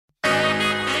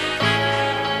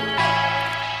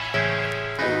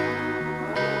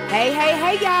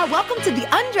Hey, y'all. Welcome to the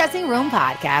Undressing Room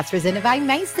podcast presented by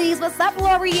Macy's. What's up,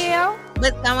 L'Oreal?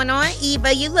 What's going on,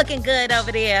 Eva? You looking good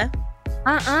over there.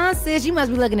 Sis, you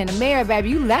must be looking in the mirror,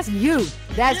 baby. That's you.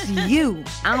 That's you.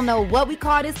 I don't know what we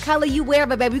call this color you wear,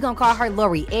 but baby, we're going to call her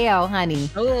L'Oreal, honey.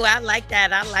 Oh, I like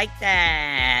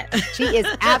that. She is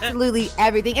absolutely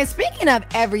everything. And speaking of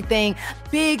everything,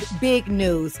 big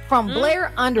news from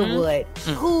Blair Underwood,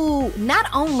 who not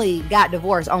only got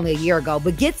divorced only a year ago,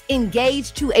 but gets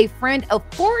engaged to a friend of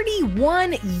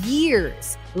 41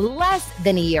 years. Less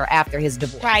than a year after his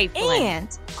divorce. Trifling.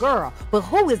 And, girl, but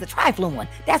who is the trifling one?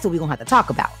 That's what we're going to have to talk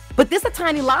about. But there's a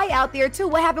tiny lie out there, too.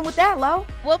 What happened with that, Lo?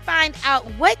 We'll find out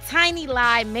what tiny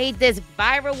lie made this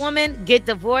viral woman get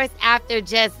divorced after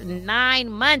just 9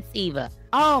 months, Eva.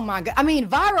 Oh, my God. I mean,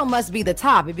 viral must be the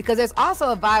topic because there's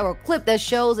also a viral clip that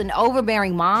shows an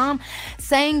overbearing mom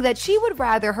saying that she would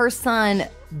rather her son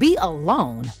be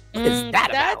alone. What is that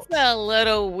about? That's a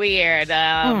little weird.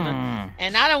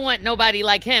 And I don't want nobody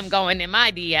like him going in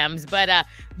my DMs, but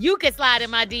you can slide in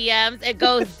my DMs. It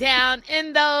goes down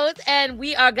in those, and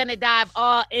we are going to dive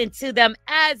all into them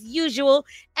as usual.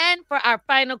 And for our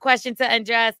final question to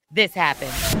undress, this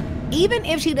happened. Even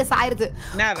if she decided to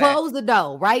close the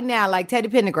door right now, like Teddy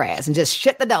Pendergrass, and just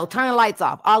shut the door, turn the lights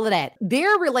off, all of that,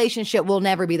 their relationship will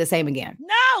never be the same again.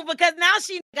 No, because now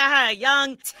she got her a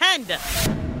young tender.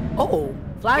 Oh,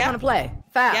 flag on the play.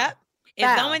 Foul. Yep.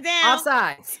 It's going down.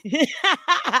 Offsides.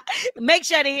 Make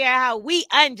sure to hear how we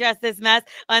undress this mess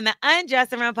on the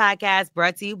Undressing Room podcast,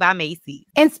 brought to you by Macy's.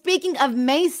 And speaking of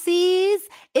Macy's,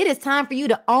 it is time for you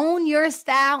to own your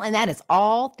style, and that is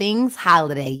all things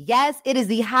holiday. Yes, it is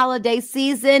the holiday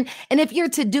season, and if your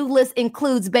to-do list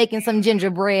includes baking some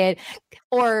gingerbread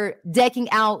or decking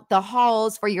out the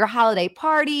halls for your holiday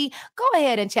party, go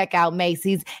ahead and check out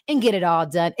Macy's and get it all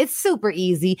done. It's super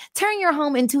easy. Turn your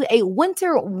home into a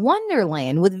winter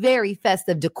wonderland with very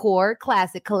festive decor,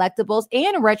 classic collectibles,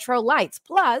 and retro lights.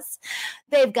 Plus,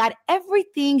 they've got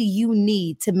everything you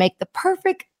need to make the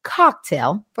perfect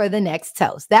cocktail for the next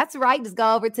toast. That's right. Just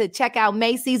go over to check out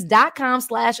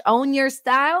Macy's.com/own your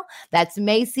style. That's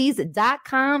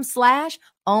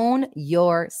Macy's.com/own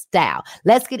your style.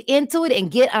 Let's get into it and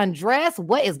get undressed.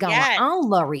 What is going on,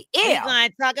 L'Oreal? We're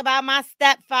going to talk about my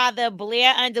stepfather,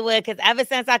 Blair Underwood, because ever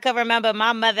since I could remember,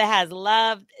 my mother has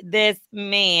loved this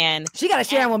man. She got to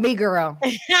share him with me, girl.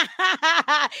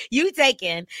 You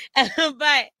taken.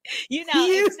 But, you know.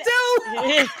 He used to.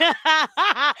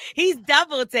 He's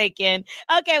double taken.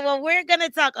 Okay, well, we're going to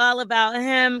talk all about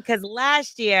him because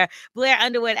last year, Blair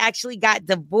Underwood actually got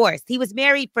divorced. He was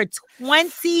married for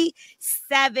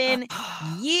 27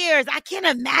 years. I can't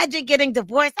imagine getting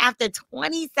divorced after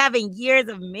 27 years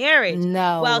of marriage.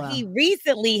 No. Well, he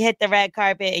recently hit the red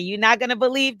carpet, and you're not going to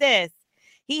believe this.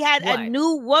 He had a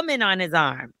new woman on his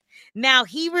arm. Now,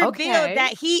 he revealed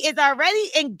that he is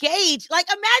already engaged. Like,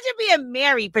 imagine being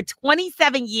married for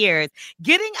 27 years,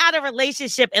 getting out of a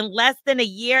relationship in less than a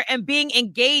year, and being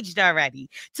engaged already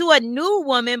to a new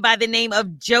woman by the name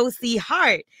of Josie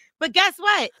Hart. But guess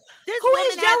what? Who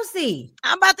is Josie?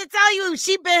 I'm about to tell you,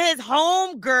 she been his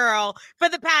home girl for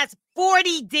the past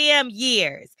 40 damn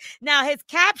years. Now, his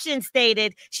caption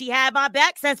stated, she had my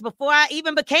back since before I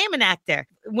even became an actor.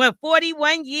 When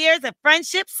 41 years of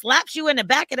friendship slaps you in the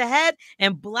back of the head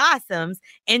and blossoms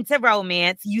into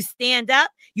romance, you stand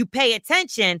up, you pay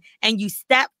attention, and you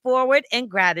step forward in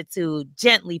gratitude.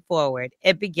 Gently forward.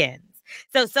 It begins.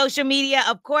 So social media,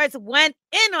 of course, went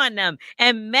in on them,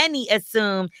 and many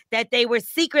assumed that they were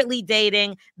secretly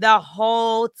dating the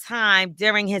whole time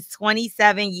during his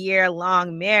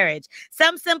 27-year-long marriage.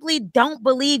 Some simply don't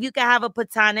believe you can have a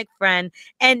platonic friend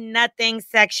and nothing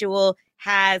sexual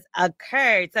has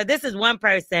occurred. So this is one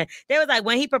person. They was like,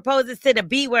 when he proposes to the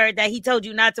B word that he told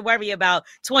you not to worry about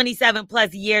 27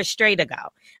 plus years straight ago.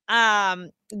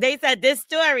 They said this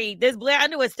Blair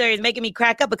Underwood story is making me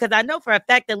crack up because I know for a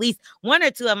fact at least one or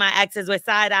two of my exes were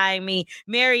side-eyeing me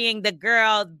marrying the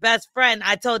girl's best friend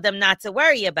I told them not to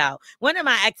worry about. One of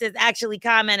my exes actually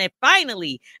commented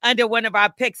finally under one of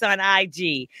our pics on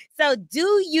IG. So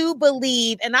do you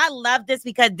believe, and I love this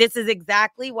because this is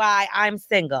exactly why I'm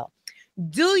single.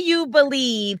 Do you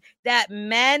believe that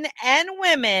men and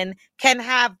women can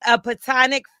have a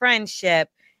platonic friendship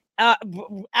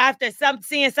after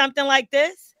seeing something like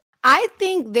this? I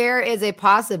think there is a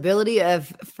possibility of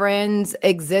friends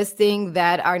existing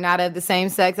that are not of the same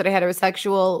sex, that are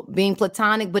heterosexual, being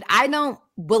platonic, but I don't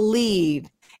believe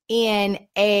in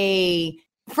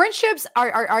friendships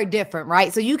are different,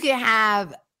 right? So you can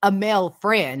have a male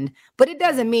friend, but it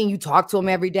doesn't mean you talk to him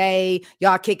every day.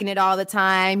 Y'all kicking it all the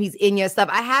time. He's in your stuff.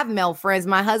 I have male friends.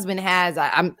 My husband has,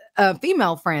 I'm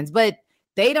female friends, but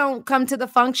They don't come to the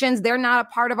functions. They're not a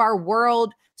part of our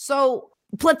world. So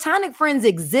platonic friends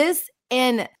exist,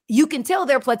 and you can tell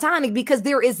they're platonic because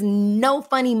there is no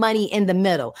funny money in the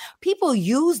middle. People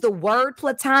use the word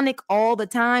platonic all the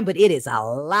time, but it is a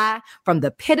lie from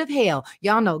the pit of hell.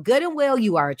 Y'all know good and well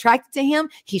you are attracted to him.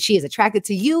 She is attracted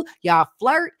to you. Y'all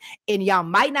flirt, and y'all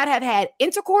might not have had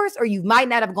intercourse, or you might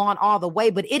not have gone all the way,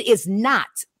 but it is not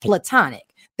platonic.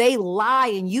 They lie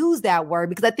and use that word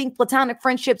because I think platonic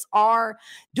friendships are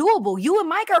doable. You and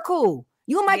Mike are cool.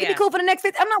 You and Mike can be cool for the next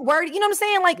 50. I'm not worried. You know what I'm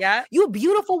saying? Like, you a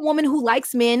beautiful woman who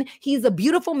likes men. He's a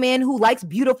beautiful man who likes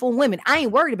beautiful women. I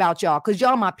ain't worried about y'all because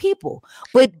y'all my people.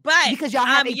 But because y'all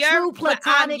have true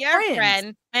platonic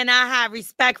friend, and I have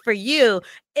respect for you.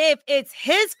 If it's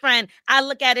his friend, I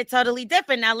look at it totally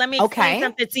different. Now, let me explain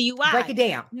something to you. Why? Break it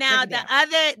down. Now,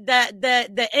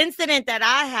 the incident that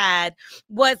I had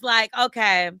was like,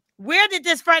 okay, where did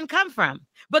this friend come from?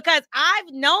 Because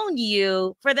I've known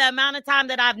you for the amount of time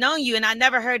that I've known you, and I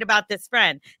never heard about this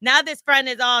friend. Now this friend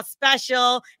is all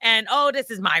special, and this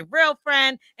is my real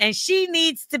friend, and she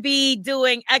needs to be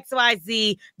doing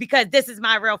XYZ because this is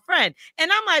my real friend. And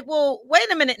I'm like, well,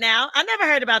 wait a minute now. I never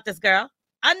heard about this girl.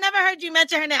 I never heard you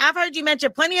mention her name. I've heard you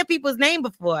mention plenty of people's name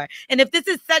before. And if this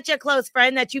is such a close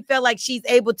friend that you feel like she's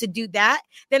able to do that,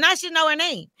 then I should know her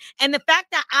name. And the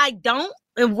fact that I don't,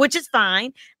 which is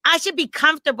fine, I should be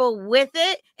comfortable with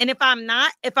it. And if I'm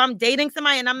not, if I'm dating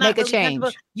somebody and I'm not make a change,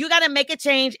 you got to make a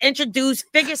change, introduce,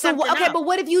 figure something out. Okay, but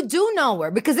what if you do know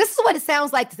her? Because this is what it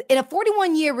sounds like in a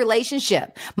 41-year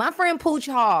relationship. My friend Pooch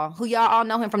Hall, who y'all all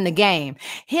know him from the game,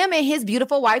 him and his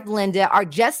beautiful wife Linda are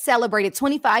just celebrated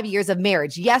 25 years of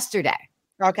marriage yesterday.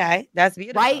 Okay, that's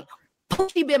beautiful. Right?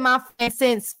 Poochie been my friend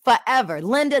since forever.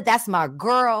 Linda, that's my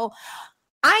girl.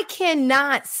 I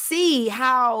cannot see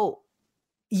how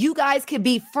you guys could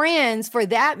be friends for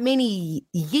that many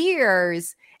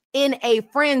years in a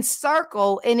friend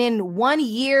circle, and in 1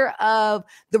 year of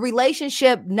the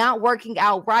relationship not working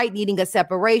out right, needing a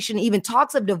separation, even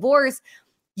talks of divorce,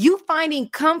 you finding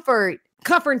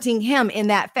comforting him in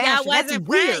that fashion. That's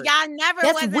weird. Y'all never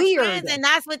wasn't friends, and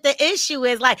that's what the issue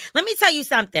is. Like, let me tell you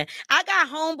something. I got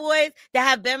homeboys that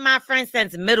have been my friends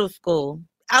since middle school,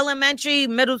 elementary,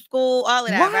 middle school, all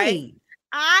of that, right?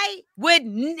 I would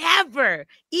never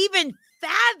even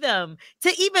fathom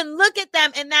to even look at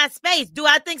them in that space. Do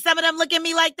I think some of them look at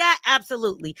me like that?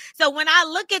 Absolutely. So when I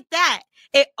look at that,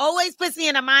 it always puts me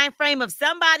in a mind frame of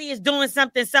somebody is doing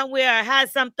something somewhere or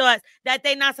has some thoughts that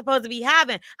they're not supposed to be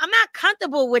having. I'm not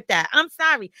comfortable with that. I'm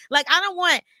sorry. Like, I don't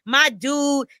want my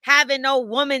dude having no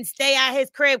woman stay at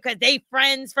his crib because they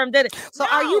friends from the. So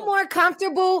are you more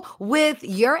comfortable with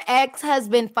your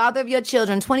ex-husband, father of your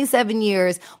children, 27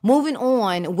 years, moving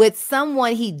on with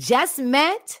someone he just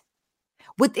met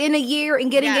within a year and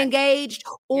getting engaged,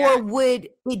 or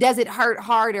does it hurt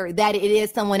harder that it is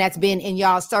someone that's been in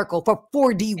y'all's circle for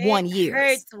 41 years? It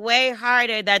hurts way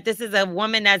harder that this is a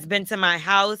woman that's been to my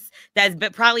house, that's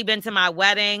probably been to my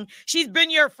wedding. She's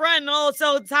been your friend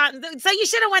also time. So you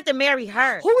should have went to marry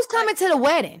her. Who's coming to the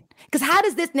wedding? Because how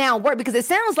does this now work? Because it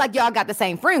sounds like y'all got the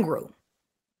same friend group.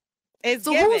 It's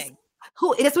giving.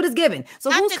 That's what it's giving. So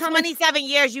after who's coming? 27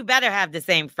 years, you better have the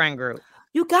same friend group.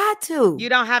 You got to. You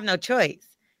don't have no choice.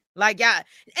 Like, yeah.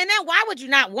 And then why would you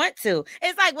not want to?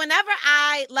 It's like whenever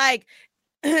I like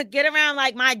get around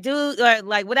like my dude or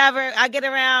like whatever, I get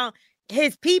around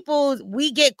his people,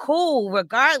 we get cool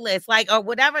regardless. Like, or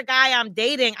whatever guy I'm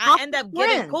dating, I end up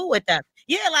getting cool with them.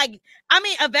 Yeah, like, I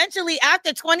mean, eventually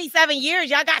after 27 years,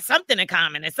 y'all got something in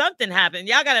common and something happened.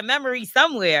 Y'all got a memory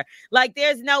somewhere. Like,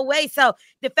 there's no way. So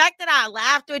the fact that I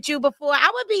laughed with you before,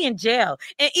 I would be in jail.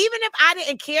 And even if I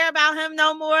didn't care about him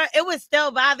no more, it would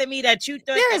still bother me that you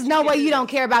thought. There is no way you don't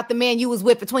care about the man you was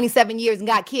with for 27 years and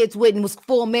got kids with and was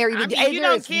full married. I mean, you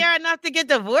don't care enough to get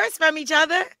divorced from each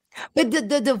other. But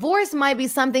the divorce might be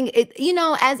something, in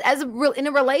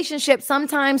a relationship,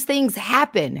 sometimes things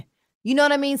happen. You know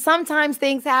what I mean? Sometimes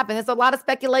things happen. There's a lot of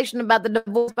speculation about the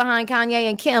divorce behind Kanye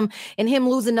and Kim and him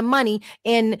losing the money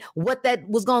and what that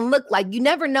was going to look like. You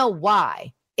never know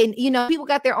why. And, people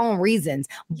got their own reasons.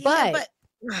 But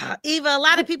Eva, a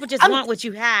lot of people just want what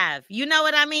you have. You know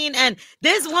what I mean? And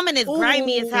this woman is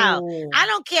grimy as hell. I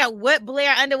don't care what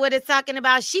Blair Underwood is talking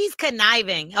about. She's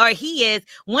conniving, or he is.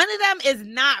 One of them is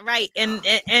not right. And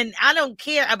I don't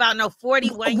care about no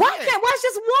 41 years. Why it's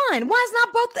just one? Why it's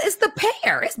not both? It's the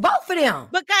pair. It's both of them.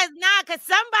 Because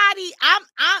somebody, I'm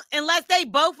unless they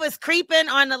both was creeping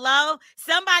on the low,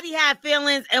 somebody had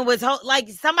feelings and was like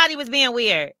somebody was being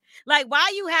weird. Like,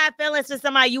 why you have feelings for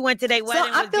somebody you went to their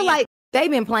wedding? So I feel like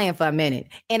they've been playing for a minute.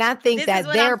 And I think that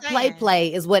their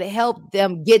play is what helped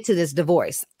them get to this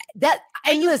divorce.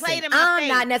 And you listen, played in my I'm face.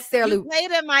 not necessarily. You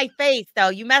played in my face, though.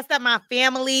 You messed up my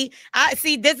family. I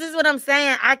see. This is what I'm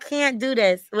saying. I can't do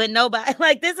this with nobody.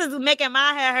 Like, this is making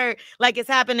my hair hurt. Like it's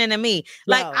happening to me.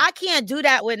 Like Yo. I can't do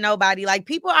that with nobody. Like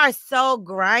people are so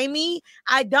grimy.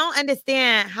 I don't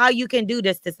understand how you can do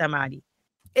this to somebody.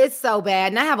 It's so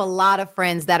bad. And I have a lot of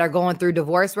friends that are going through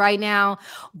divorce right now,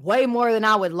 way more than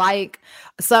I would like.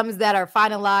 Some that are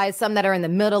finalized, some that are in the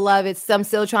middle of it, some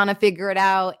still trying to figure it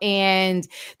out. And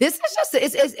this is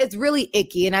just, it's really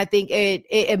icky. And I think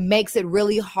it makes it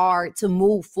really hard to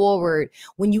move forward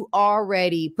when you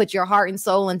already put your heart and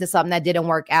soul into something that didn't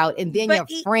work out. And then your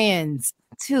friends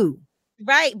too.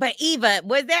 Right. But Eva,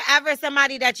 was there ever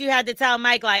somebody that you had to tell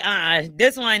Mike, like,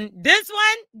 this one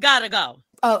gotta go?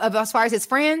 Oh, as far as his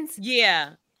friends?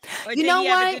 Yeah. Or you did know he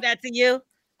what? ever do that to you?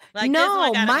 Like,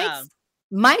 no,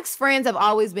 Mike's friends have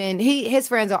always been, his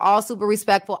friends are all super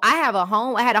respectful. I had a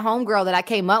homegirl that I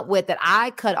came up with that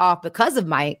I cut off because of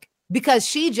Mike, because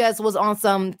she just was on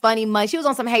some funny money. She was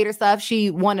on some hater stuff. She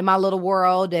wanted my little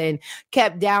world and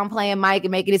kept downplaying Mike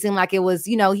and making it seem like it was,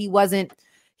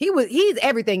 he's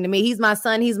everything to me. He's my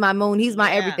sun. He's my moon. He's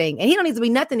my everything. And he don't need to be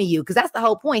nothing to you because that's the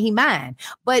whole point. He mine.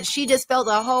 But she just felt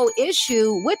a whole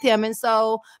issue with him. And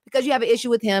so because you have an issue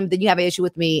with him, then you have an issue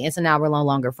with me. And so now we're no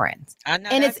longer friends. I know,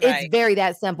 and it's very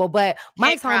that simple. But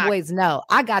Mike's homeboys know.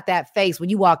 I got that face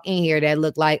when you walk in here that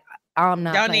look like I'm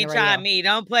not. Don't even try me.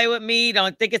 Don't play with me.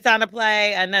 Don't think it's time to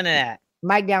play. And none of that.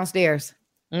 Mike downstairs.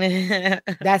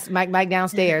 That's Mike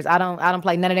downstairs. I don't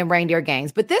play none of them reindeer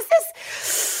games. But this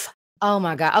is... Oh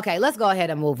my God. Okay, let's go ahead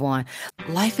and move on.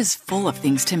 Life is full of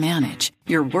things to manage.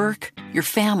 Your work, your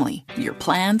family, your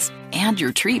plans, and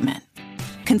your treatment.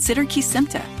 Consider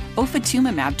Kesimpta,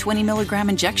 ofatumumab 20 milligram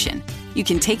injection. You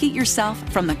can take it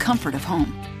yourself from the comfort of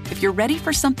home. If you're ready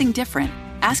for something different,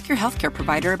 ask your healthcare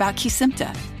provider about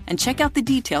Kesimpta and check out the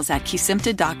details at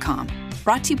kesimpta.com.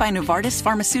 Brought to you by Novartis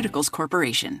Pharmaceuticals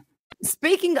Corporation.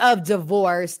 Speaking of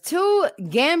divorce, 2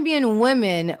 Gambian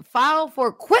women filed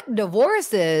for quick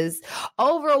divorces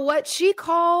over what she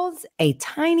calls a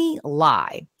tiny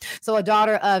lie. So a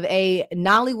daughter of a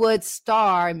Nollywood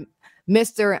star,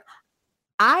 Mr.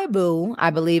 Ibu, I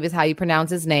believe is how you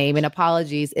pronounce his name, and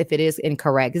apologies if it is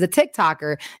incorrect. He's a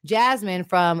TikToker. Jasmine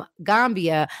from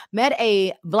Gambia met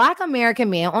a Black American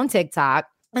man on TikTok.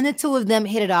 And the 2 of them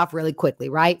hit it off really quickly,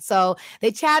 right? So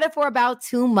they chatted for about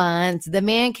 2 months. The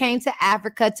man came to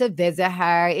Africa to visit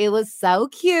her. It was so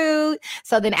cute.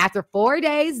 So then after 4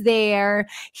 days there,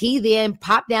 he then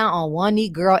popped down on one knee,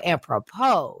 girl, and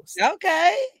proposed.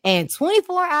 Okay. And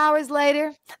 24 hours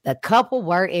later, the couple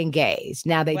were engaged.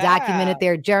 Now they documented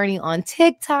their journey on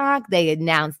TikTok. They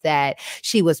announced that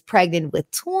she was pregnant with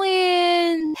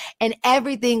twins and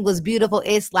everything was beautiful.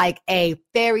 It's like a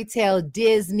fairy tale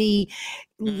Disney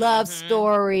love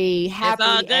story. Happy,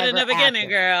 it's all good in the beginning,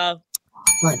 girl.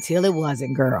 Until it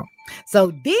wasn't, girl.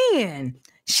 So then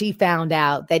she found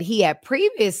out that he had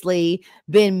previously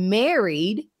been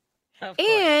married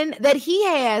and that he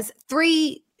has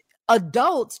 3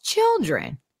 adult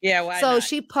children. Yeah, why So not?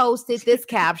 she posted this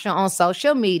caption on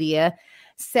social media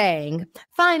saying,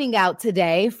 "Finding out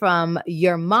today from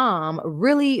your mom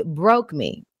really broke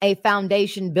me. A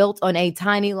foundation built on a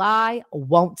tiny lie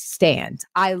won't stand.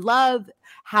 I love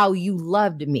how you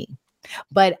loved me,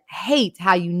 but hate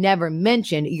how you never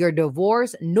mentioned your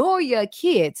divorce nor your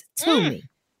kids to me.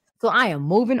 So I am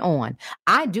moving on.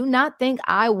 I do not think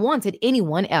I wanted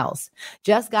anyone else.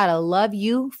 Just gotta love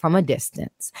you from a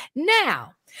distance."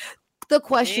 Now, the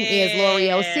question is,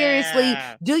 L'Oreal, seriously,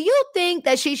 do you think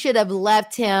that she should have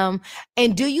left him?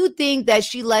 And do you think that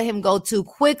she let him go too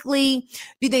quickly? Do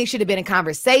you think it should have been a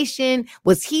conversation?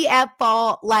 Was he at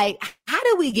fault? Like, how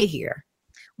did we get here?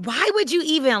 Why would you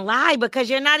even lie? Because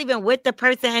you're not even with the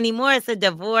person anymore. It's a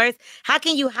divorce. How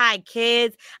can you hide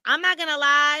kids? I'm not gonna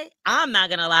lie.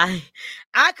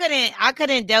 I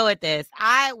couldn't deal with this.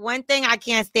 One thing I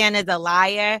can't stand is a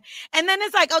liar. And then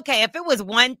it's like, okay, if it was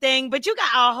one thing, but you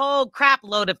got a whole crap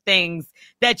load of things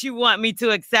that you want me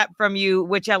to accept from you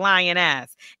with your lying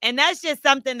ass. And that's just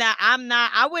something that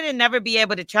I wouldn't never be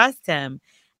able to trust him.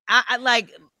 I like,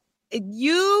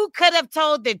 you could have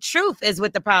told the truth is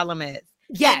what the problem is.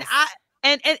 Yes.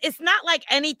 And it's not like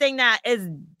anything that is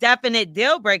definite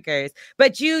deal breakers,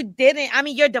 but you didn't. I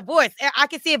mean, you're divorced. I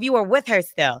can see if you were with her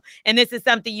still, and this is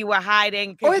something you were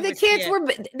hiding. Or the kids they're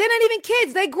not even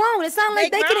kids. They grown. It's not like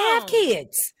they can have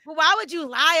kids. Well, why would you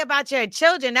lie about your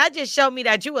children? That just showed me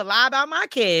that you would lie about my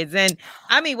kids. And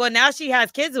I mean, well, now she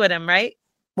has kids with him, right?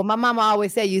 Well, my mama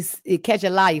always said you catch a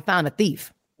lie, you found a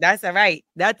thief. That's all right.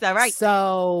 That's all right.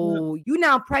 So you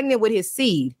now pregnant with his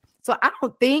seed. So I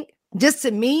don't think, just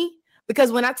to me, Because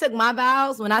when I took my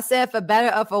vows, when I said for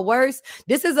better or for worse,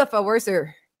 this is a for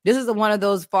worser. This is one of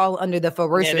those fall under the for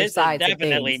worser this sides is of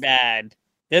definitely things. bad.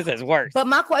 This is worse. But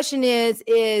my question is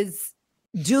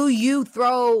do you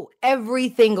throw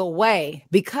everything away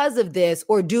because of this,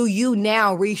 or do you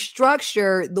now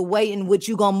restructure the way in which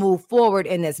you're going to move forward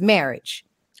in this marriage?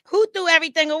 Who threw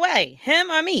everything away? Him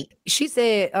or me? She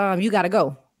said, you got to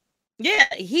go.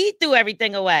 Yeah, he threw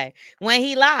everything away when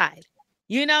he lied.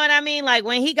 You know what I mean? Like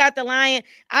when he got the lying,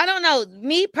 I don't know.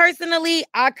 Me personally,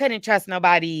 I couldn't trust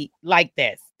nobody like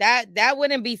this. That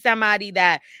wouldn't be somebody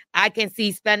that I can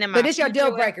see spending my. But it's your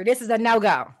deal breaker. This is a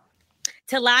no-go.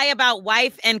 To lie about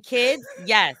wife and kids,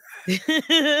 yes.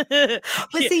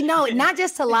 But see, no, not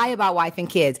just to lie about wife and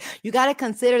kids. You got to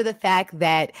consider the fact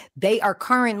that they are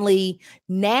currently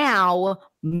now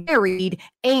married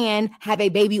and have a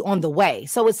baby on the way.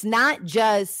 So it's not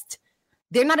just,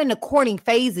 they're not in the courting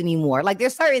phase anymore. Like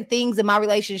there's certain things in my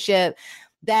relationship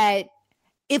that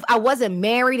if I wasn't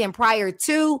married and prior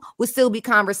to would still be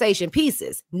conversation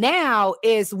pieces. Now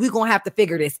is we're going to have to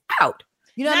figure this out.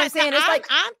 You know what I'm saying? It's like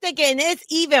I'm thinking it's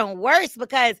even worse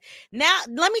because now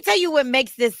let me tell you what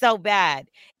makes this so bad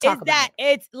is that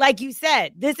it's like you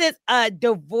said, this is a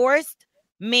divorced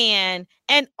man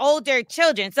and older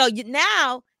children. So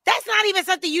now that's not even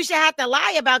something you should have to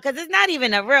lie about because it's not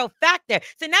even a real factor.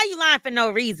 So now you're lying for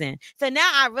no reason. So now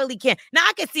I really can't. Now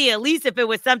I can see at least if it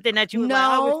was something that you were like,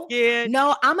 I was scared.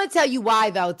 No, I'm going to tell you why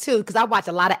though too, because I watch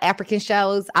a lot of African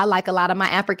shows. I like a lot of my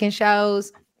African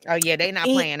shows. Oh yeah, they not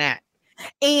playing that.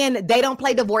 And they don't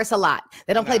play divorce a lot.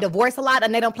 They don't play divorce a lot,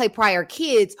 and they don't play prior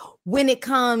kids when it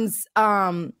comes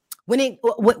marrying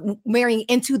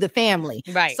into the family.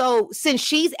 Right. So since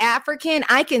she's African,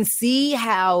 I can see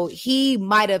how he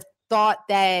might have thought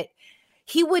that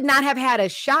he would not have had a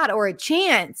shot or a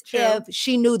chance if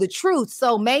she knew the truth.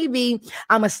 So maybe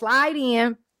I'm a slide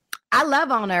in. I love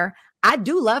on her. I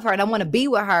do love her and I want to be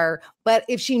with her. But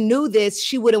if she knew this,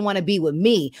 she wouldn't want to be with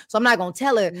me. So I'm not going to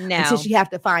tell her until she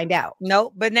have to find out.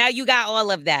 Nope. But now you got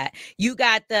all of that. You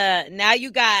got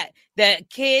the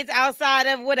kids outside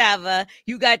of whatever.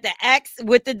 You got the ex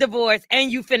with the divorce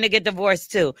and you finna get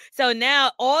divorced too. So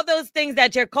now all those things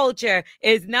that your culture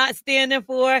is not standing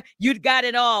for, you got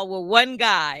it all with one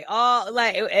guy. All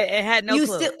like it had no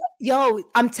clue.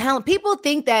 I'm telling people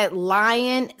think that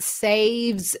lying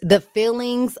saves the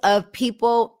feelings of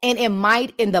people, and it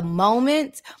might in the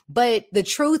moment, but the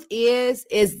truth is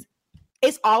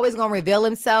it's always going to reveal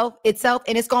itself,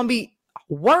 and it's going to be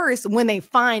worse when they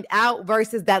find out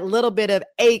versus that little bit of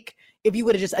ache if you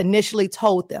would have just initially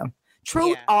told them.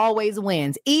 Truth always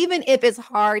wins, even if it's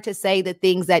hard to say the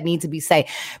things that need to be said.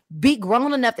 Be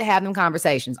grown enough to have them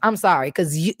conversations. I'm sorry,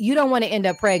 because you don't want to end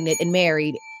up pregnant and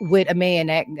married with a man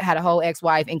that had a whole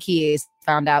ex-wife and kids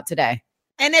found out today.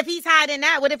 And if he's hiding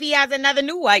that, what if he has another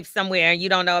new wife somewhere and you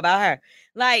don't know about her?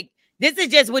 Like, this is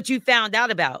just what you found out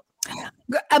about.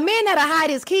 A man that'll hide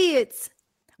his kids.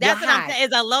 That's what I'm saying.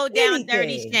 It's a low down,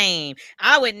 dirty shame.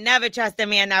 I would never trust a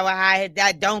man that would hide,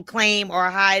 that don't claim or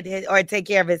hide his or take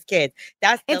care of his kids.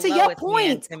 That's the and to your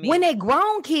point, when they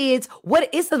grown kids,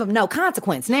 what is of no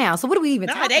consequence now? So what are we even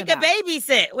talking about? They could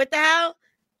babysit. What the hell?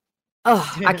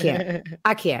 Oh, I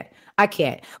can't.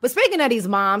 But speaking of these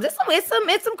moms,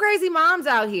 it's some crazy moms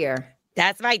out here.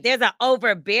 That's right. There's an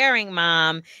overbearing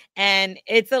mom, and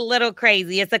it's a little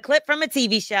crazy. It's a clip from a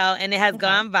TV show, and it has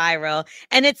gone viral.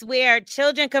 And it's where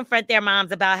children confront their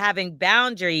moms about having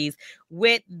boundaries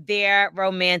with their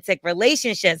romantic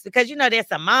relationships. Because, you know, there's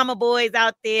some mama boys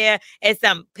out there and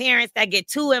some parents that get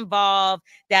too involved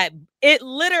that it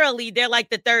literally, they're like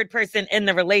the third person in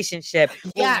the relationship.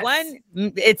 Yes. Well,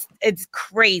 it's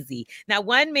crazy. Now,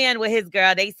 one man with his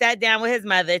girl, they sat down with his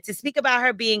mother to speak about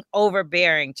her being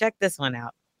overbearing. Check this one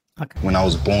out. Okay. When I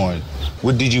was born,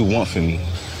 what did you want for me?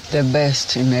 The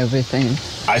best in everything.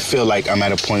 I feel like I'm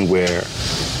at a point where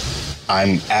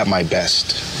I'm at my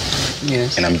best.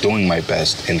 Yes. And I'm doing my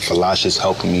best. And Falash is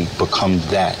helping me become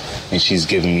that. And she's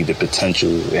giving me the potential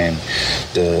and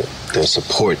the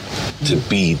support to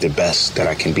be the best that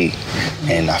I can be.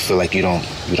 And I feel like you don't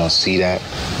see that.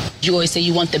 You always say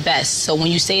you want the best. So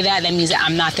when you say that, that means that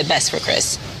I'm not the best for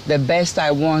Chris. The best I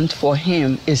want for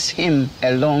him is him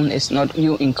alone. It's not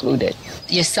you included.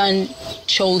 Your son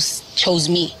chose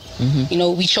me. Mm-hmm. You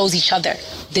know, we chose each other.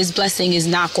 This blessing is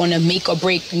not going to make or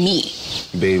break me.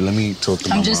 Babe, let me talk to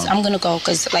my mom. I'm going to go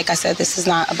because, like I said, this is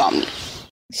not about me.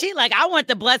 She like, I want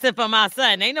the blessing for my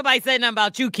son. Ain't nobody saying nothing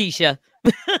about you, Keisha.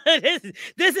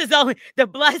 This is only, the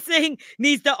blessing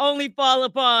needs to only fall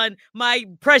upon my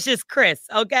precious Chris,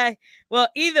 okay? Well,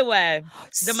 either way,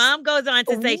 the mom goes on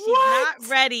to say she's not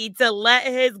ready to let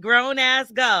his grown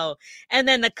ass go. And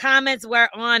then the comments were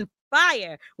on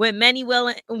fire with many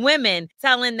women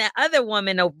telling the other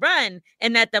woman to run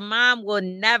and that the mom will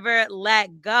never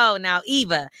let go. Now,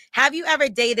 Eva, have you ever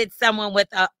dated someone with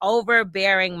an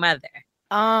overbearing mother?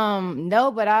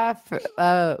 No, but I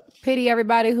pity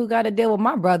everybody who got to deal with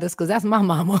my brothers because that's my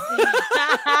mama.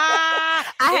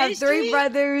 I have three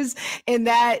brothers, and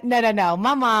that no.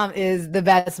 My mom is the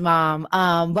best mom.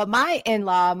 But my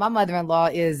mother-in-law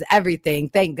is everything.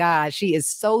 Thank God, she is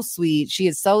so sweet. She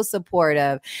is so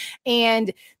supportive,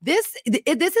 and this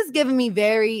has given me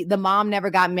the mom never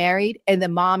got married, and the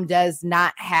mom does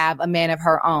not have a man of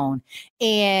her own,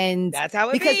 and that's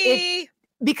how it be.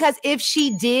 Because if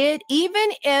she did, even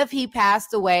if he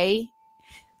passed away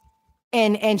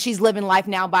and she's living life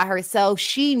now by herself,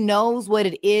 she knows what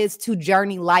it is to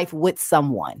journey life with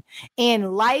someone.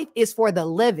 And life is for the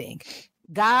living.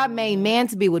 God made man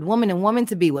to be with woman and woman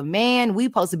to be with man. We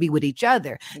supposed to be with each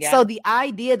other. Yeah. So the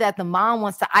idea that the mom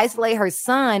wants to isolate her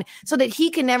son so that he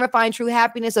can never find true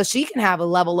happiness so she can have a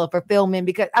level of fulfillment,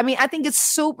 because I think it's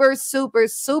super, super,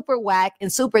 super whack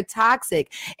and super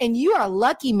toxic. And you are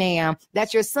lucky, ma'am,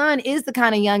 that your son is the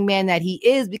kind of young man that he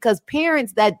is, because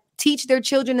parents that teach their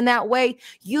children in that way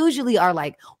usually are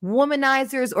like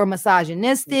womanizers or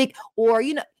misogynistic, or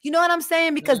you know what I'm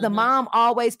saying, because the mom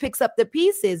always picks up the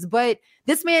pieces. But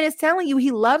this man is telling you he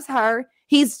loves her.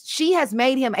 She has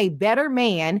made him a better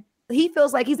man. He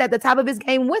feels like he's at the top of his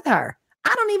game with her.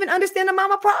 I don't even understand the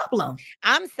mama problem.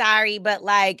 I'm sorry, but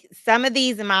like some of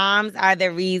these moms are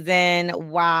the reason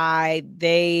why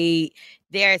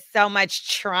there's so much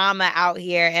trauma out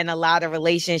here in a lot of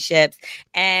relationships.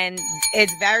 And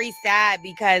it's very sad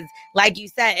because, like you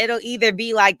said, it'll either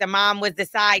be like the mom was the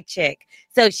side chick.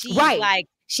 So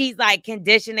she's like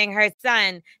conditioning her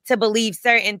son to believe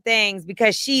certain things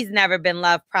because she's never been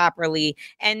loved properly.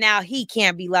 And now he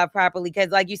can't be loved properly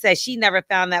because, like you said, she never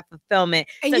found that fulfillment.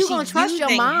 And so you gonna trust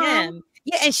your mom?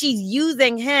 Yeah, and she's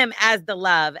using him as the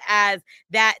love, as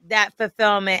that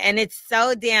fulfillment. And it's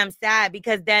so damn sad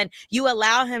because then you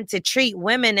allow him to treat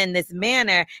women in this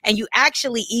manner, and you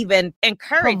actually even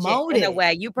encourage it in a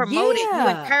way. You promote it, you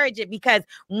encourage it, because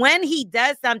when he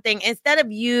does something, instead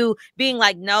of you being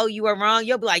like, no, you were wrong,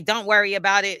 you'll be like, don't worry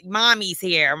about it. Mommy's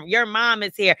here. Your mom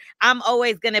is here. I'm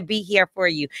always going to be here for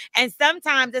you. And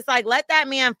sometimes it's like, let that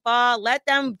man fall, let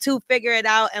them two figure it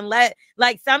out, and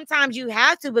sometimes you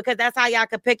have to, because that's how y'all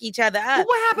could pick each other up. But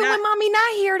what happened when mommy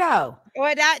not here though?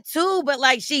 Or that too, but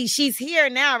like she's here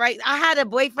now, right? I had a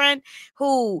boyfriend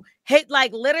who hit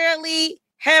like literally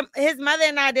his mother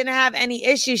and I didn't have any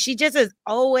issues. She just is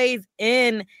always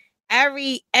in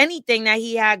anything that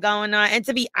he had going on. And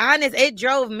to be honest, it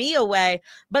drove me away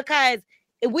because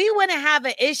we wouldn't have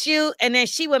an issue and then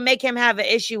she would make him have an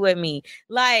issue with me.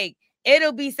 Like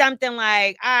it'll be something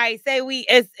like, all right,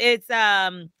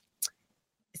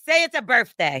 say it's a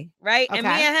birthday, right? Okay. And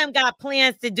me and him got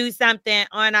plans to do something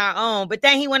on our own, but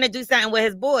then he want to do something with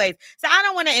his boys. So I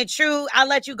don't want to intrude. I'll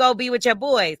let you go be with your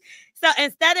boys. So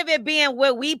instead of it being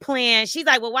what we planned, she's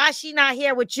like, well, why is she not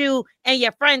here with you and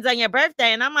your friends on your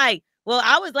birthday? And I'm like, well,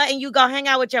 I was letting you go hang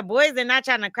out with your boys and not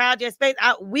trying to crowd your space.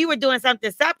 We were doing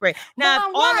something separate.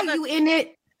 Now, why are you in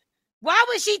it? Why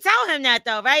would she tell him that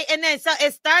though, right? And then so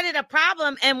it started a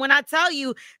problem. And when I tell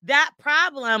you that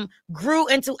problem grew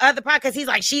into other problems, because he's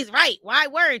like, she's right. Why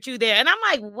weren't you there? And I'm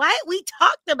like, what? We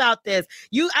talked about this.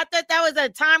 I thought that was a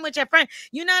time with your friend.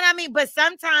 You know what I mean? But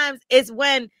sometimes it's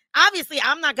when, obviously,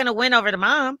 I'm not going to win over the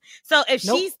mom. So if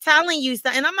she's telling you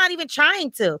something, and I'm not even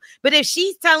trying to, but if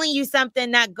she's telling you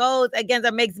something that goes against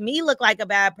or makes me look like a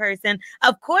bad person,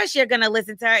 of course you're going to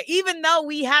listen to her, even though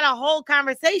we had a whole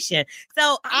conversation.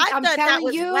 So I thought that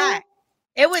was whack.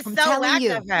 It was so whack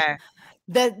of her.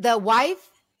 The wife,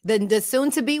 the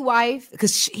soon-to-be wife,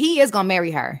 because he is going to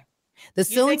marry her. The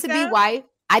soon-to-be wife,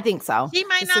 I think so. She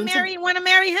might not want to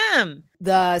marry him.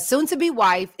 The soon-to-be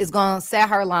wife is going to set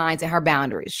her lines and her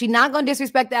boundaries. She's not going to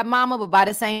disrespect that mama, but by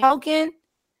the same token,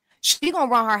 she's going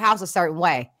to run her house a certain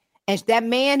way. And that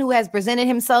man who has presented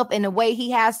himself in the way he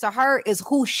has to her is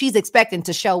who she's expecting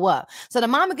to show up. So the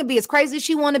mama can be as crazy as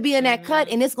she want to be in that cut,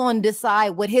 and it's going to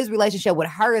decide what his relationship with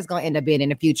her is going to end up being in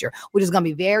the future, which is going to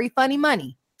be very funny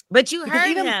money. But you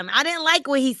heard him. I didn't like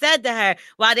what he said to her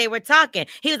while they were talking.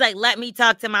 He was like, let me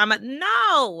talk to mama.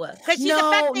 No, because she's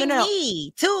affecting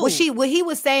me too. What he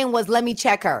was saying was, let me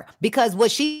check her. Because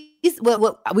what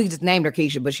we just named her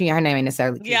Keisha, but her name ain't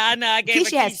necessarily Keisha. Yeah, I know.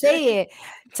 Keisha had said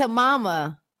to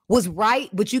mama was right,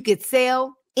 but you could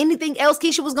tell anything else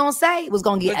Keisha was going to say was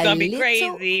going to get gonna be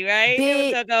crazy, right? It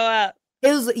was going to go up.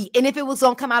 And if it was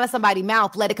going to come out of somebody's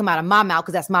mouth, let it come out of my mouth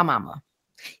because that's my mama.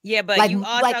 Yeah, but Like, you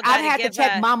also like I've gotta had to give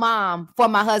check her. my mom for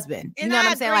my husband. You And know what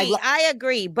I I'm saying? agree. Like, I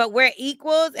agree. But we're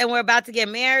equals and we're about to get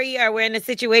married or we're in a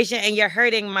situation and you're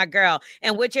hurting my girl.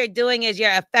 And what you're doing is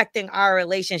you're affecting our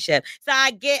relationship. So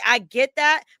I get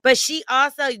that. But she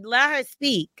also let her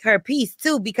speak her piece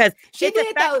too, because she it's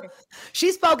did though. affecting.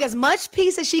 She spoke as much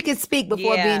peace as she could speak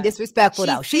before being Yeah. disrespectful.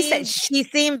 Though she said, She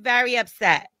seemed very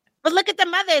upset. But look at the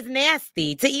mother, it's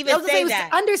nasty to I even was gonna say say it was that.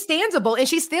 understandable, and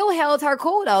she still held her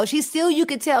cool though. She still, you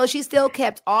could tell, she still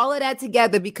kept all of that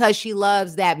together because she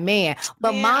loves that man.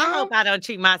 But Man, I mom, hope I don't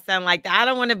treat my son like that. I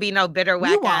don't want to be no bitter you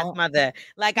whack ass won't. mother.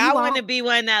 Like You I want to won't. be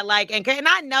one that like, and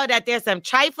I know that there's some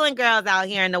trifling girls out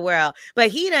here in the world, but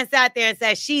he done sat there and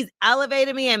said she's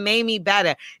elevated me and made me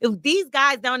better. If these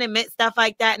guys don't admit stuff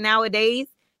like that nowadays,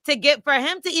 for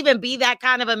him to even be that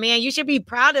kind of a man, you should be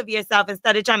proud of yourself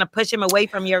instead of trying to push him away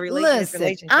from your Listen,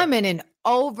 relationship.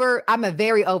 I'm a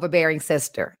very overbearing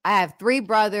sister. I have 3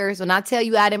 brothers. When I tell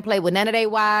you I didn't play with none of their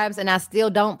wives, and I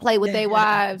still don't play with their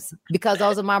wives because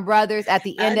those are my brothers at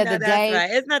the end of the That's day. right.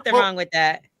 There's nothing Well, wrong with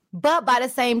that. but by the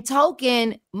same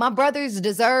token, my brothers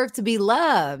deserve to be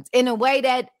loved in a way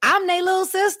that I'm their little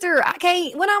sister. I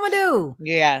can't, what I'm gonna do?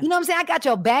 Yeah. You know what I'm saying? I got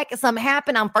your back. If something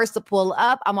happen, I'm first to pull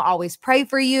up. I'm gonna always pray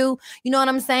for you. You know what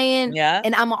I'm saying? Yeah.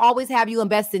 And I'm gonna always have you in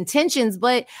best intentions,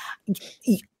 but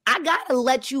I gotta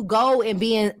let you go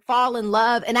and fall in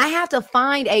love. And I have to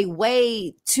find a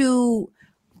way to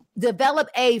develop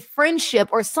a friendship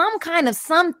or some kind of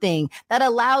something that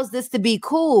allows this to be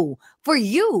cool for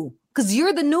you. Because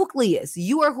you're the nucleus.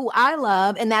 You are who I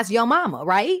love, and that's your mama,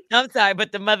 right? I'm sorry,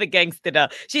 but the mother gangster though.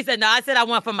 She said, no, I said I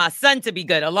want for my son to be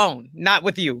good alone, not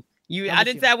with you. I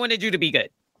didn't say I wanted you to be good.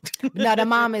 No, the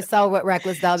mom is so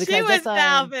reckless though, because she was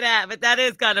down for that, but that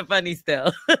is kind of funny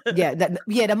still.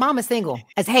 the mom is single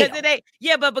as hell.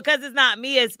 But because it's not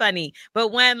me, it's funny.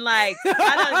 But when like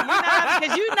I don't,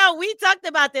 because we talked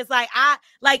about this. Like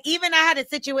even I had a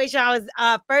situation. I was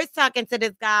first talking to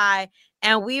this guy,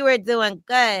 and we were doing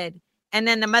good. And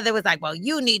then the mother was like, well,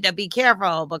 you need to be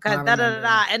careful because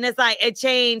da-da-da-da. And it's like, it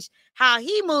changed how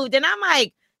he moved. And I'm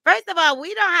like, first of all,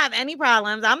 we don't have any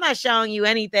problems. I'm not showing you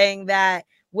anything that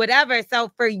whatever.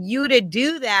 So for you to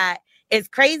do that is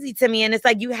crazy to me. And it's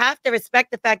like, you have to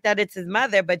respect the fact that it's his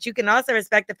mother, but you can also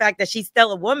respect the fact that she's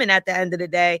still a woman at the end of the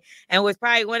day and was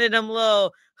probably one of them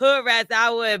little hood rats I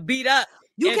would beat up.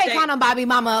 You can't call nobody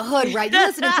mama a hood rat. You're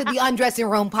listening to the Undressing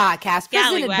Room podcast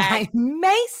presented by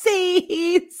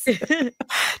Macy's.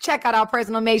 Check out our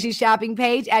personal Macy's shopping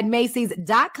page at Macys.com/The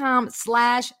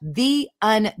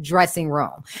Undressing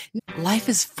Room. Life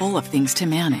is full of things to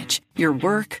manage. Your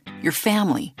work, your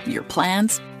family, your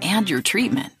plans, and your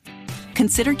treatment.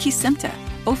 Consider Kesimpta,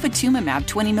 ofatumumab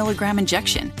 20 milligram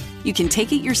injection. You can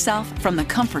take it yourself from the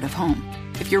comfort of home.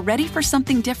 If you're ready for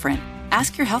something different,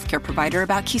 ask your healthcare provider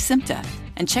about Kesimpta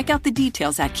and check out the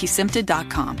details at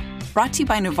Kesimpta.com. Brought to you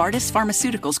by Novartis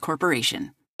Pharmaceuticals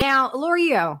Corporation. Now,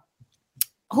 L'Oreal,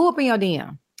 who up in your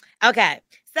DM? Okay.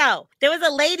 So there was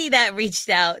a lady that reached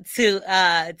out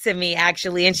to me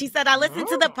actually, and she said, I listened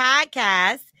to the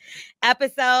podcast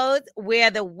episodes where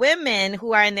the women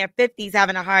who are in their 50s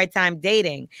having a hard time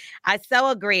dating. I so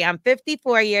agree. I'm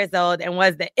 54 years old and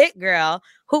was the it girl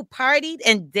who partied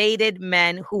and dated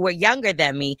men who were younger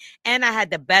than me, and I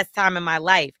had the best time in my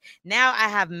life. Now I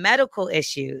have medical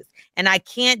issues and I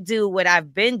can't do what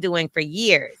I've been doing for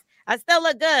years. I still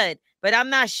look good, but I'm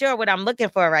not sure what I'm looking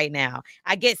for right now.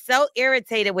 I get so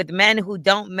irritated with men who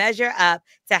don't measure up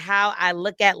to how I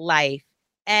look at life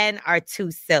and are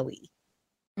too silly.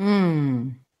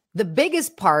 The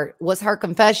biggest part was her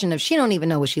confession of she don't even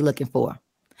know what she's looking for.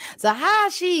 So how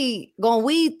is she gonna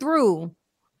weed through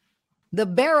the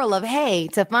barrel of hay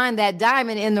to find that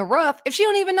diamond in the rough if she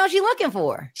don't even know she's looking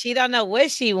for? She don't know what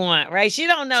she want, right? She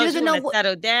don't know she want to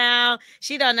settle down.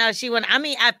 She don't know she want. I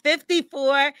mean, at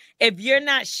 54, if you're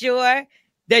not sure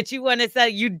that you want to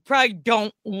settle, you probably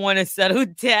don't want to settle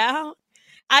down.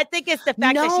 I think it's the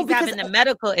fact that she's having the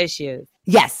medical issues.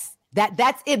 Yes.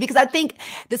 That's it, because I think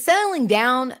the settling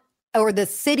down or the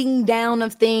sitting down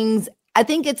of things, I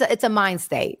think it's a mind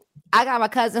state. I got my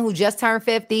cousin who just turned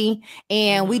 50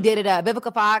 and we did it at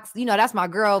Vivica Fox. You know, that's my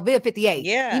girl, Viv 58.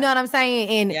 Yeah. You know what I'm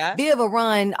saying? And Viv will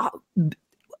run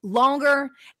longer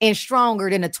and stronger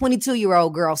than a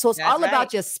 22-year-old girl. So it's all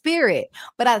about your spirit.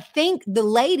 But I think the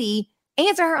lady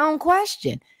answered her own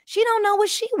question. She don't know what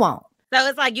she wants. So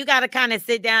it's like you got to kind of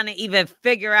sit down and even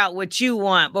figure out what you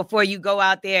want before you go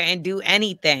out there and do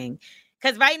anything.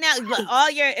 Because right now,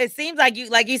 it seems like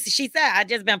she said, I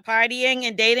just been partying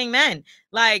and dating men,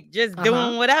 like just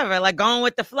doing whatever, like going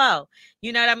with the flow.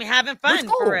 You know what I mean? Having fun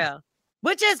for real,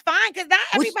 which is fine because not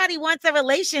everybody wants a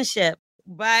relationship.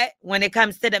 But when it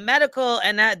comes to the medical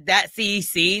and that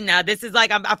see, now this is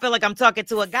like, I feel like I'm talking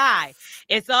to a guy.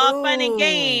 It's all fun and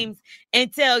games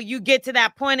until you get to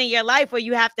that point in your life where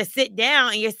you have to sit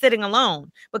down and you're sitting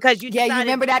alone because you decided. You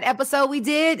remember that episode we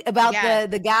did about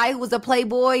the guy who was a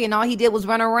playboy and all he did was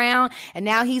run around, and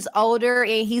now he's older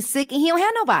and he's sick and he don't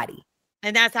have nobody.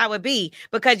 And that's how it be,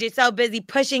 because you're so busy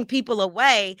pushing people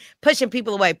away,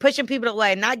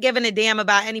 not giving a damn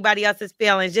about anybody else's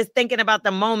feelings, just thinking about the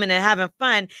moment and having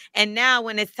fun. And now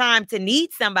when it's time to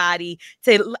need somebody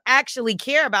to actually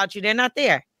care about you, they're not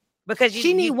there. Because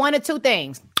she need one or two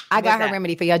things. I got her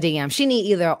remedy for your DM. She need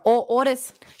either all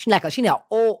orders. She need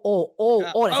all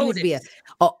orders. He needs to be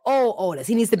all orders.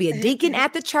 He needs to be a deacon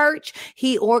at the church.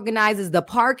 He organizes the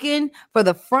parking for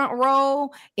the front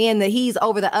row, and he's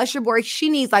over the usher board. She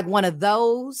needs like one of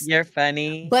those. You're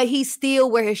funny. But he still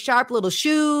wear his sharp little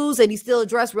shoes, and he still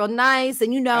dressed real nice.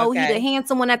 And he's the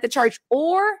handsome one at the church.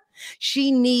 Or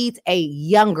she needs a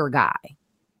younger guy.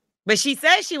 But she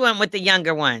says she went with the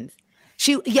younger ones.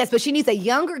 But she needs a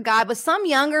younger guy. But some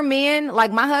younger men,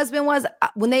 like my husband was,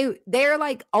 when they're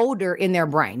like older in their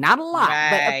brain, not a lot,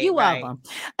 but a few of them.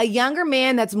 A younger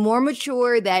man that's more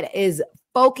mature, that is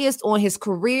focused on his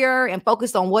career and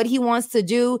focused on what he wants to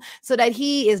do, so that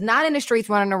he is not in the streets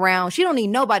running around. She don't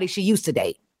need nobody she used to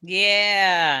date.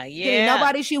 Yeah.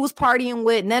 Nobody she was partying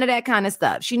with, none of that kind of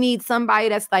stuff. She needs somebody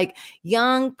that's like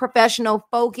young, professional,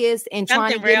 focused, and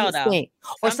trying to get his thing.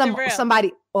 Or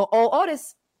somebody, or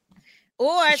this.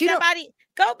 Or somebody,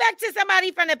 go back to somebody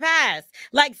from the past.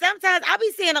 Like sometimes I'll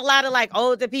be seeing a lot of like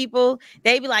older people.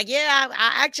 They be like, I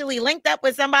actually linked up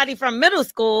with somebody from middle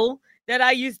school that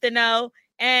I used to know,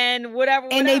 and whatever.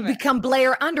 And they become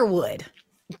Blair Underwood.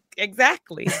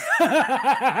 Exactly. And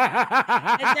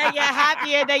then you're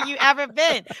happier than you ever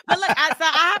been. But look,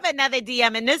 I have another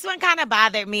DM, and this one kind of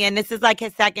bothered me. And this is like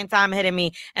his second time hitting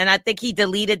me. And I think he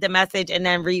deleted the message and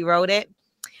then rewrote it.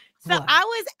 So I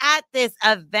was at this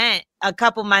event a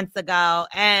couple months ago,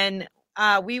 and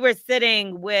we were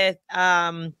sitting with,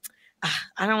 I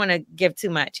don't want to give too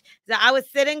much. So I was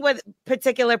sitting with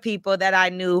particular people that I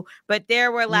knew, but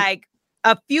there were like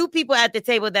a few people at the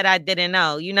table that I didn't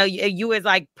know. You was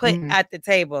like put at the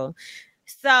table.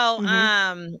 So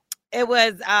it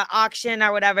was auction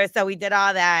or whatever. So we did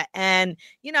all that, and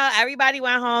everybody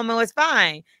went home. It was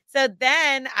fine. So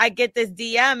then I get this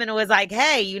DM, and it was like,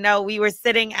 hey, we were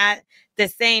sitting at the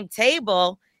same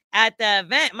table at the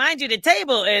event. Mind you, the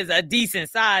table is a decent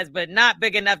size, but not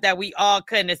big enough that we all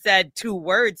couldn't have said 2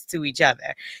 words to each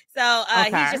other. So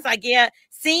he's just like,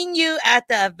 seen you at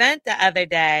the event the other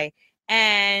day.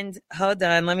 And hold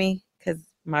on, because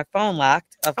my phone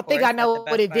locked. I think I know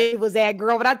what it did was that,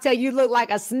 girl, but I tell you look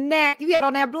like a snack. You had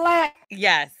on that black.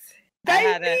 Yes.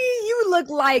 Baby, you look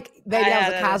like, baby,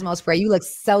 that was a Cosmo spray. You look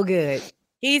so good.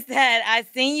 He said, I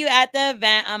seen you at the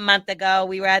event a month ago.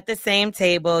 We were at the same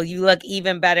table. You look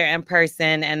even better in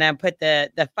person. And then put the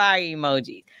fire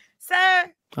emoji.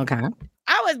 Sir. Okay.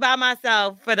 I was by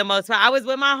myself for the most part. I was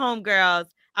with my homegirls.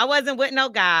 I wasn't with no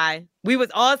guy. We was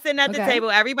all sitting at the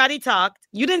table. Everybody talked.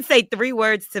 You didn't say 3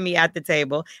 words to me at the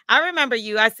table. I remember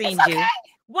you. I seen you.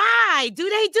 Why do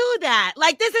they do that?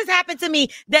 Like, this has happened to me.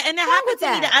 And it happened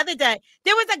to me the other day.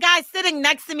 There was a guy sitting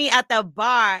next to me at the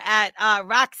bar at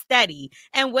Rocksteady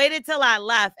and waited till I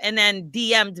left and then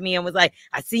DM'd me and was like,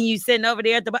 I seen you sitting over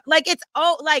there at the bar. Like,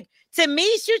 to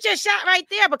me, shoot your shot right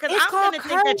there, because I'm going to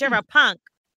think that you're a punk.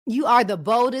 You are the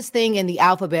boldest thing in the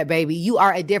alphabet, baby. You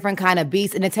are a different kind of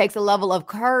beast, and it takes a level of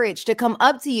courage to come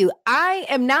up to you. I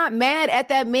am not mad at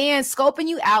that man scoping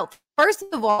you out. First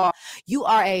of all, you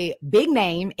are a big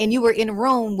name, and you were in a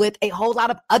room with a whole lot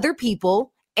of other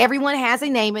people. Everyone has a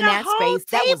name in that space.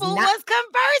 The whole table was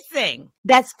conversing.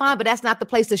 That's fine, but that's not the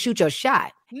place to shoot your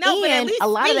shot. No, but at least a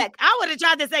lot of that. I would have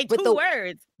tried to say 2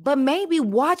 words. But maybe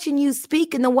watching you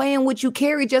speak and the way in which you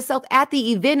carried yourself at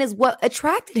the event is what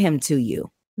attracted him to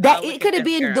you. That it could have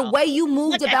been the way you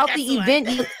moved about the event.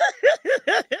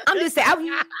 I'm just saying,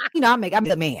 I'm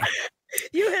the man.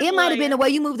 It might have been the way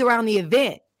you moved around the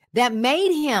event that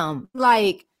made him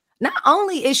like, not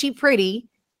only is she pretty,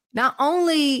 not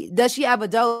only does she have a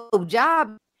dope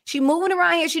job, she moving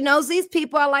around here. She knows these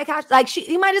people. I like how,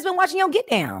 he might have been watching your get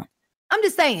down. I'm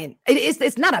just saying,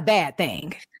 it's not a bad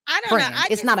thing. I don't know.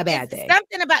 It's not a bad thing.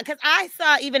 Something about, because I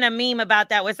saw even a meme about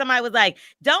that where somebody was like,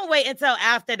 don't wait until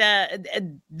after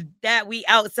that we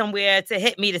out somewhere to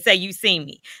hit me to say you see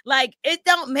me. Like, it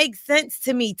don't make sense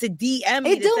to me to DM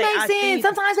me. It do make sense.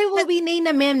 Sometimes people will be needing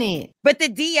a minute. But the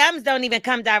DMs don't even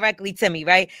come directly to me,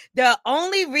 right? The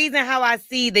only reason how I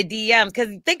see the DMs,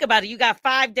 because think about it, you got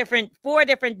 4 different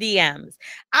DMs.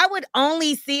 I would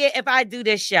only see it if I do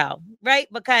this show, right?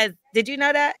 Because did you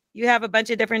know that you have a bunch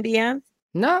of different DMs?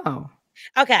 No.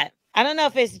 Okay. I don't know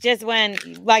if it's just when,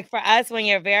 like for us, when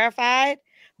you're verified,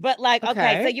 but like,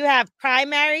 okay, so you have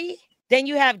primary, then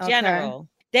you have general,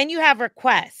 then you have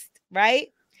request, right?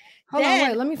 Hold on,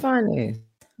 wait, let me find this.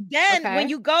 Then when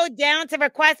you go down to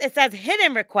request, it says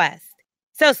hidden request.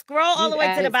 So scroll all the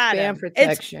way to the bottom.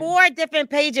 It's 4 different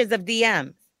pages of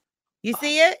DMs. You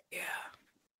see it? Yeah.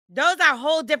 Those are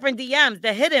whole different DMs,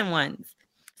 the hidden ones.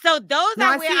 So those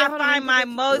are where I find my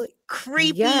most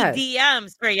creepy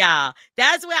DMs for y'all.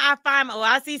 That's where I find,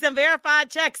 I see some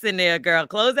verified checks in there, girl.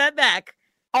 Close that back.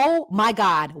 Oh my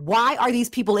God. Why are these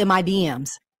people in my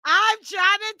DMs? I'm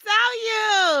trying to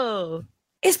tell you.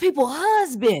 It's people's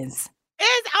husbands.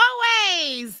 It's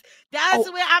always.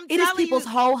 That's where I'm telling you. It is people's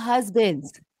whole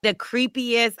husbands. The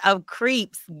creepiest of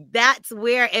creeps. That's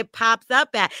where it pops up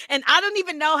at. And I don't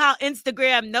even know how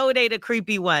Instagram know they the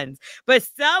creepy ones. But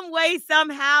some way,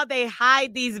 somehow, they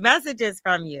hide these messages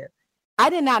from you. I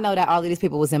did not know that all of these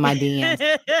people was in my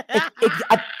DMs.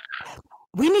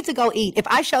 We need to go eat. If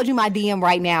I showed you my DM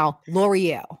right now,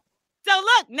 L'Oreal. So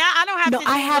look, now I don't have to do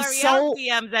L'Oreal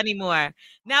DMs anymore.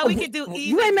 Now we can do Eva.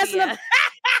 You ain't messing up.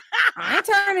 I ain't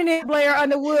turning in Blair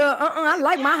Underwood. I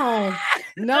like my home.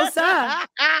 No, sir.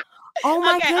 Oh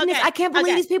my goodness. I can't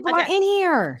believe these people are in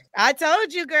here. I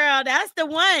told you, girl. That's the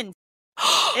one.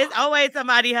 It's always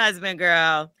somebody's husband,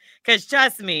 girl. Because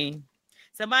trust me,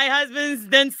 my husband's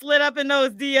then slid up in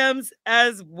those DMs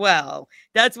as well.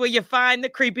 That's where you find the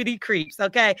creepity creeps,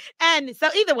 okay? And so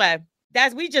either way,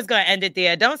 we just gonna end it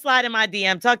there. Don't slide in my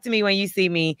DM. Talk to me when you see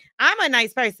me. I'm a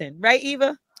nice person, right,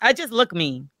 Eva? I just look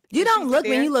mean. You don't look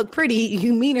mean. You look pretty.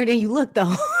 You meaner than you look,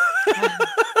 though.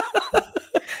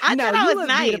 I thought I was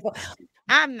nice. Beautiful.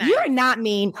 I'm nice. You're not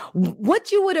mean.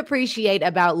 What you would appreciate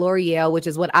about L'Oreal, which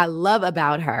is what I love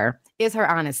about her, is her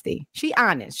honesty. She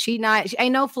honest. She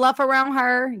ain't no fluff around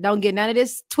her. Don't get none of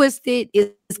this twisted.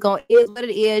 It's what it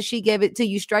is. She give it to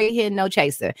you straight here, no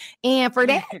chaser. And for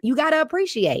that, you got to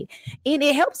appreciate. And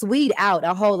it helps weed out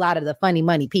a whole lot of the funny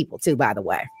money people too, by the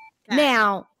way. Okay.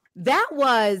 Now, that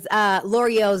was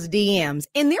L'Oreal's DMs.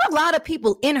 And there are a lot of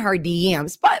people in her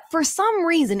DMs. But for some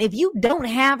reason, if you don't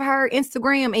have her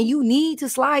Instagram and you need to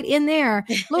slide in there,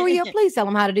 L'Oreal, please tell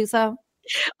them how to do so.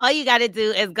 All you got to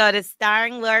do is go to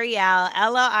Starring L'Oreal,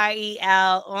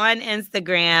 L'Oreal on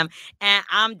Instagram. And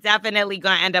I'm definitely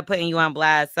going to end up putting you on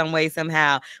blast some way,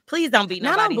 somehow. Please don't be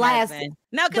nobody's husband.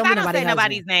 No, because I don't say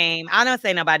nobody's name. I don't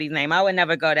say nobody's name. I would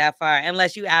never go that far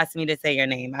unless you ask me to say your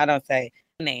name. I don't say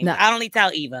name. No. I only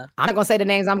tell Eva. I'm not going to say the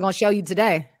names I'm going to show you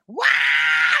today. Wow!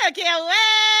 I can't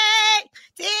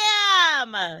wait!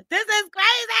 Damn! This is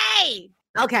crazy!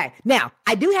 Okay, now,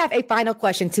 I do have a final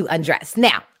question to address.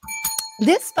 Now,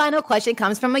 this final question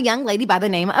comes from a young lady by the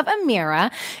name of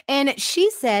Amira, and she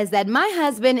says that my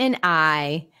husband and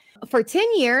I, for 10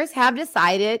 years, have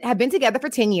been together for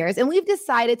 10 years, and we've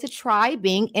decided to try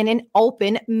being in an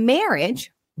open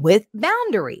marriage with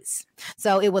boundaries.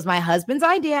 So it was my husband's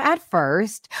idea at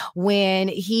first. When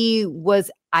he was,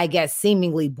 I guess,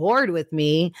 seemingly bored with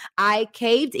me, I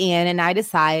caved in and I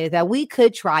decided that we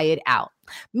could try it out.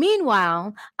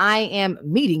 Meanwhile, I am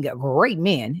meeting great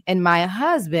men, and my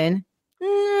husband,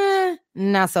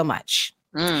 not so much.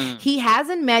 He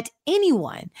hasn't met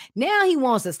anyone. Now he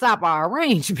wants to stop our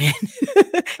arrangement.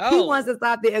 He wants to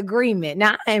stop the agreement.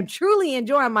 Now I am truly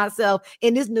enjoying myself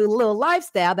in this new little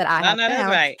lifestyle that I have found. That's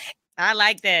right. I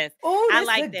like this. Oh, I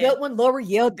like this. Good one,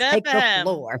 L'Oreal. Take the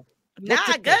floor.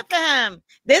 Good for him.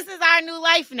 This is our new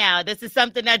life now. This is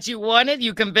something that you wanted.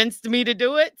 You convinced me to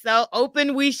do it. So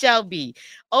open we shall be.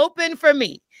 Open for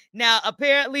me. Now,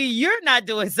 apparently, you're not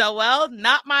doing so well.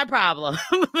 Not my problem.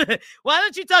 Why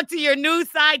don't you talk to your new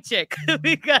side chick?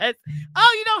 Because,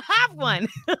 you don't have one.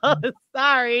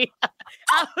 Sorry.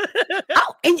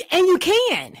 And you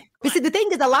can. But see, the thing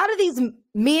is, a lot of these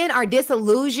men are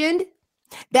disillusioned.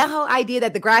 That whole idea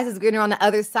that the grass is greener on the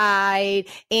other side,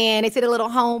 and they say the little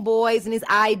homeboys and this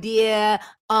idea,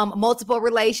 multiple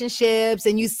relationships,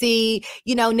 and you see,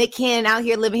 Nick Cannon out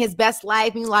here living his best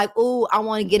life, and you're like, ooh, I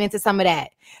want to get into some of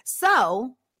that.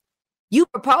 So you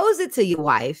propose it to your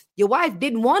wife. Your wife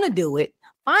didn't want to do it,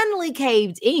 finally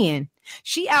caved in.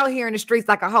 She out here in the streets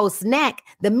like a whole snack.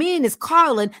 The men is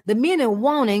calling, the men are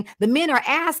wanting, the men are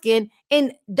asking,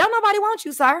 And don't nobody want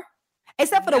you, sir,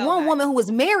 except for the one woman who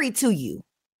was married to you.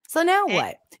 So now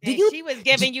what? She was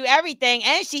giving you everything,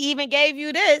 and she even gave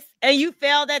you this, and you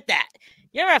failed at that.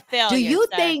 You're a failure. Do you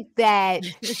sir. think that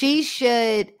she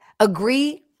should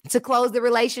agree to close the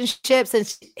relationship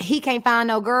since he can't find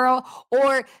no girl,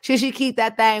 or should she keep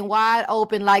that thing wide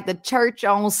open like the church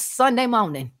on Sunday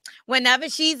morning? Whenever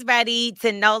she's ready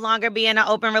to no longer be in an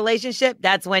open relationship,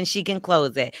 that's when she can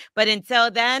close it. But until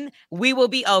then, we will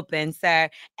be open, sir.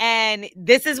 And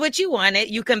this is what you wanted.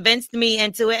 You convinced me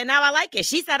into it, and now I like it.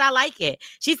 She said I like it.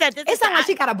 She said this. It sounds like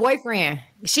she got a boyfriend.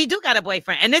 She do got a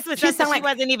boyfriend, and this was something she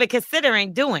wasn't even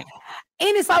considering doing.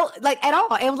 And it's so like at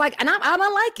all. It was like, and I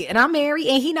like it, and I'm married,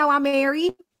 and he know I'm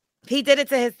married. He did it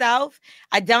to himself.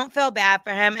 I don't feel bad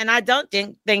for him, and I don't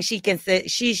think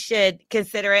she should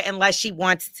consider it unless she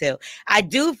wants to. I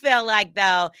do feel like,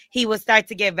 though, he will start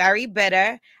to get very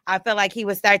bitter. I feel like he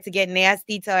will start to get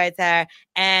nasty towards her,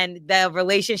 and the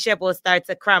relationship will start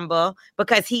to crumble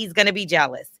because he's going to be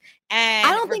jealous. And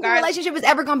I don't think the relationship is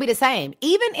ever going to be the same.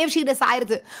 Even if she decided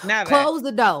to close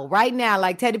the door right now,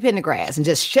 like Teddy Pendergrass, and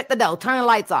just shut the door, turn the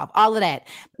lights off, all of that,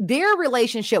 their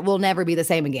relationship will never be the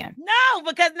same again. No,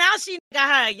 because now she got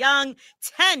her a young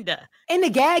tender. And the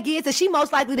gag is that she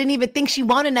most likely didn't even think she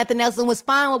wanted nothing else and was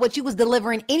fine with what you was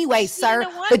delivering anyway, sir.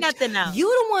 Didn't want nothing else. You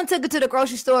the one took her to the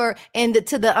grocery store and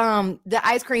to the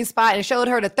ice cream spot and showed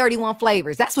her the 31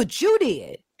 flavors. That's what you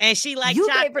did. And she liked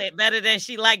chocolate better than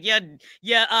she liked your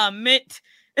mint.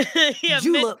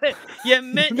 your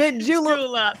mint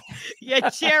julep, your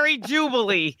cherry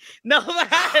jubilee. Nobody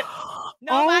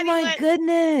oh my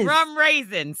goodness. Rum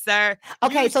raisin, sir.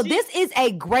 Okay, so this is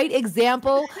a great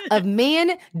example of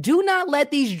men. Do not let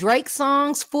these Drake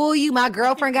songs fool you. My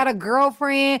girlfriend got a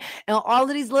girlfriend, and all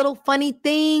of these little funny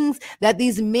things that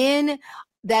these men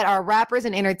that are rappers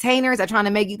and entertainers are trying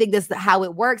to make you think this is how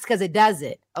it works, because it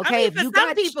doesn't. Okay, for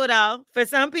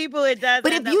some people it does.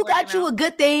 But if you got you a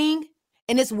good thing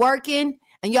and it's working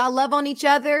and y'all love on each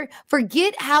other,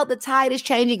 forget how the tide is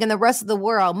changing in the rest of the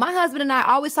world. My husband and I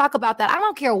always talk about that. I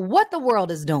don't care what the world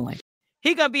is doing.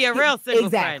 He gonna be a real single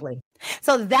Exactly. friend.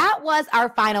 So that was our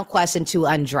final question to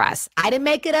undress. I didn't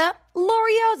make it up.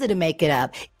 L'Oreal didn't make it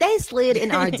up. They slid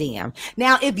in our DM.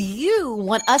 Now, if you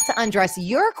want us to undress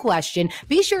your question,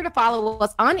 be sure to follow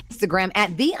us on Instagram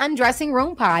at The Undressing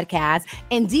Room Podcast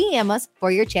and DM us for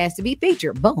your chance to be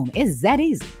featured. Boom. It's that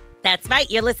easy. That's right.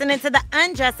 You're listening to the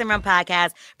Undressing Room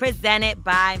Podcast presented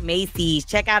by Macy's.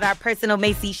 Check out our personal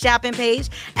Macy's shopping page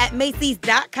at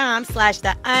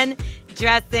Macy's.com/the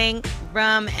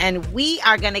Room, and we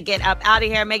are going to get up out of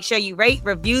here. Make sure you rate,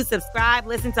 review, subscribe,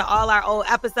 listen to all our old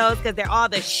episodes because they're all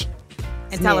the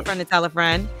and tell a friend to tell a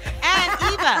friend.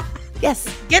 And Eva,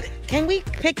 yes, can we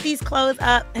pick these clothes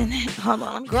up? And hold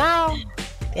on, girl.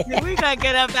 We got to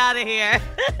get up out of here.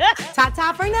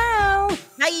 Ta-ta for now.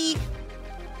 Bye.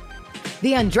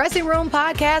 The Undressing Room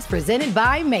Podcast presented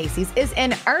by Macy's is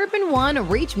an Urban One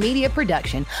Reach Media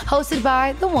production, hosted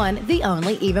by the one, the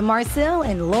only Eva Marcel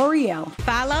and L'Oreal.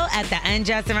 Follow at the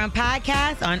Undressing Room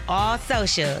Podcast on all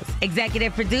socials.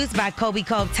 Executive produced by Kobe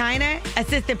Cove Tyner.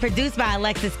 Assistant produced by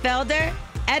Alexis Felder.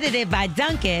 Edited by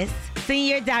Dunkus.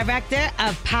 Senior Director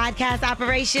of Podcast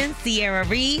Operations, Sierra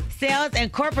Reed. Sales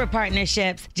and Corporate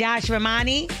Partnerships, Josh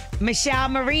Ramani, Michelle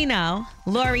Marino,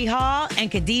 Lori Hall, and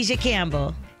Khadijah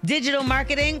Campbell. Digital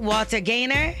Marketing, Walter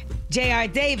Gaynor, J.R.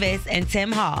 Davis, and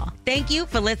Tim Hall. Thank you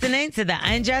for listening to the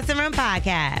Undressing Room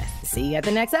Podcast. See you at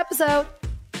the next episode.